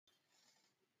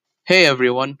Hey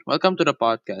everyone, welcome to the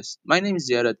podcast. My name is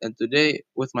Jared, and today,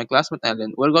 with my classmate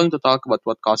Ellen, we're going to talk about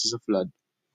what causes a flood.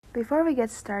 Before we get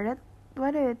started,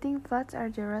 what do you think floods are,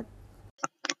 Jared?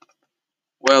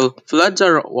 Well, floods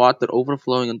are water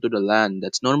overflowing into the land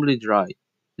that's normally dry.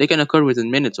 They can occur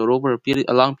within minutes or over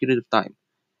a long period of time,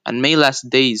 and may last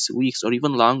days, weeks, or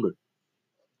even longer.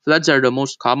 Floods are the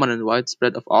most common and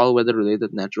widespread of all weather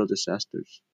related natural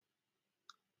disasters.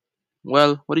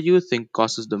 Well, what do you think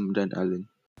causes them then, Ellen?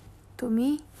 To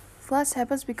me, floods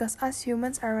happens because us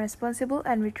humans are responsible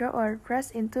and we throw our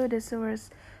trash into the sewers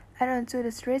and onto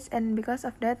the streets, and because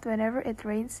of that whenever it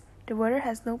rains, the water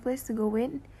has no place to go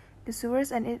in the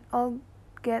sewers and it all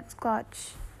gets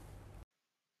clogged.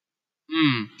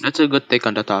 That's a good take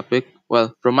on the topic.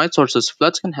 Well, from my sources,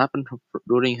 floods can happen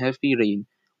during heavy rain,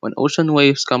 when ocean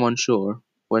waves come on shore,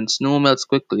 when snow melts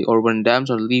quickly, or when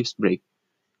dams or leaves break.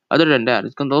 Other than that,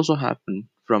 it can also happen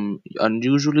from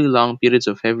unusually long periods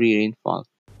of heavy rainfall.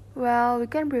 Well, we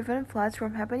can prevent floods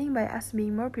from happening by us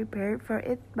being more prepared for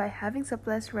it by having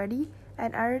supplies ready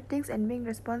and other things and being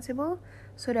responsible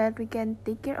so that we can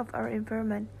take care of our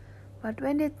environment. But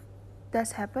when it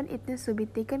does happen, it needs to be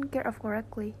taken care of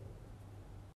correctly.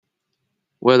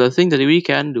 Well, the thing that we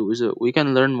can do is we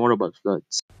can learn more about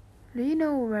floods. Do you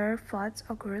know where floods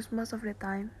occurs most of the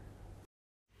time?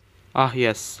 Ah,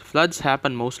 yes, floods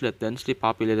happen mostly at densely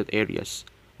populated areas,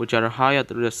 which are high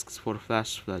at risks for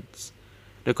flash floods.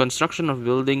 The construction of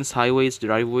buildings, highways,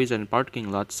 driveways, and parking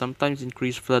lots sometimes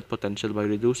increase flood potential by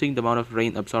reducing the amount of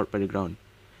rain absorbed by the ground.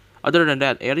 Other than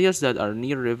that, areas that are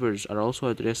near rivers are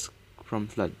also at risk from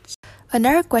floods.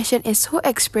 Another question is who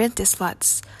experience these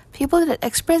floods? People that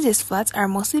experience these floods are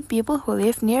mostly people who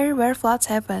live near where floods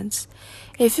happens.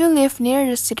 If you live near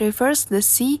the rivers, the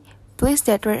sea, places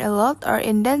that rain a lot, or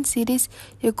in dense cities,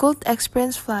 you could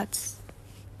experience floods.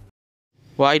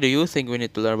 Why do you think we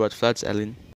need to learn about floods,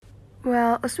 Ellen?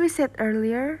 Well, as we said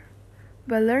earlier,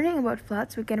 by learning about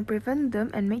floods, we can prevent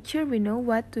them and make sure we know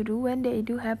what to do when they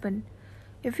do happen.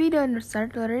 If we don't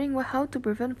start learning how to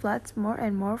prevent floods, more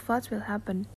and more floods will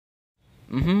happen.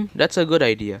 That's a good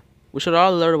idea. We should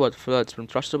all learn about floods from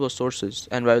trustable sources,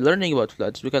 and by learning about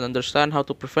floods, we can understand how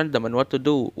to prevent them and what to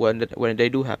do when they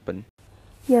do happen.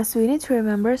 Yes, we need to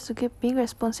remember to keep being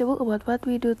responsible about what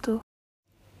we do too.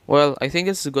 Well, I think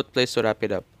this is a good place to wrap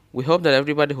it up. We hope that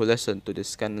everybody who listened to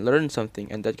this can learn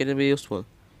something and that can be useful.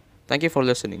 Thank you for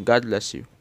listening. God bless you.